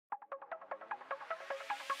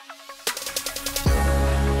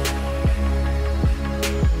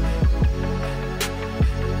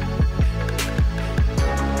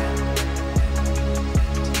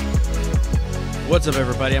What's up,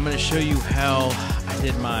 everybody? I'm going to show you how I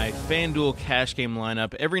did my FanDuel cash game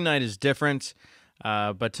lineup. Every night is different,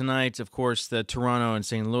 but tonight, of course, the Toronto and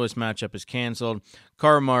St. Louis matchup is canceled.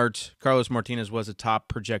 Carlos Martinez was a top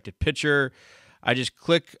projected pitcher. I just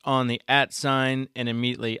click on the @ sign, and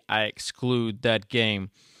immediately I exclude that game.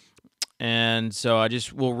 And so I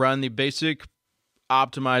just will run the basic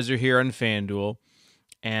optimizer here on FanDuel,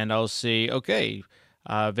 and I'll see, okay,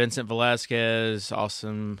 Vincent Velasquez,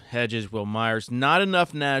 Austin Hedges, Will Myers. Not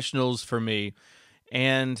enough Nationals for me,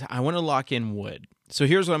 and I want to lock in Wood. So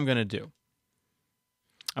here's what I'm going to do.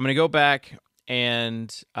 I'm going to go back,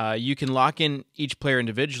 and you can lock in each player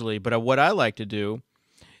individually, but what I like to do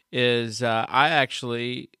is I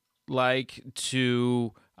actually like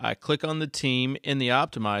to click on the team in the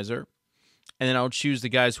optimizer, and then I'll choose the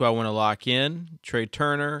guys who I want to lock in: Trey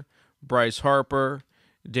Turner, Bryce Harper,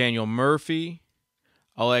 Daniel Murphy.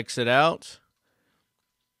 I'll exit out.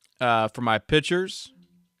 For my pitchers,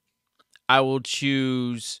 I will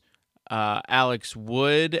choose Alex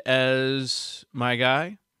Wood as my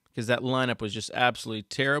guy because that lineup was just absolutely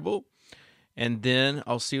terrible. And then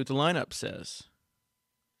I'll see what the lineup says.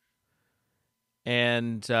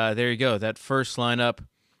 And there you go. That first lineup,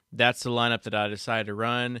 that's the lineup that I decided to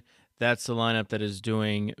run. That's the lineup that is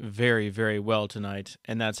doing very, very well tonight.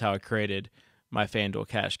 And that's how I created my FanDuel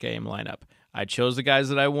cash game lineup. I chose the guys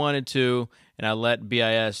that I wanted to, and I let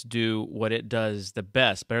BIS do what it does the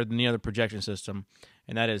best, better than the other projection system,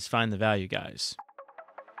 and that is find the value guys.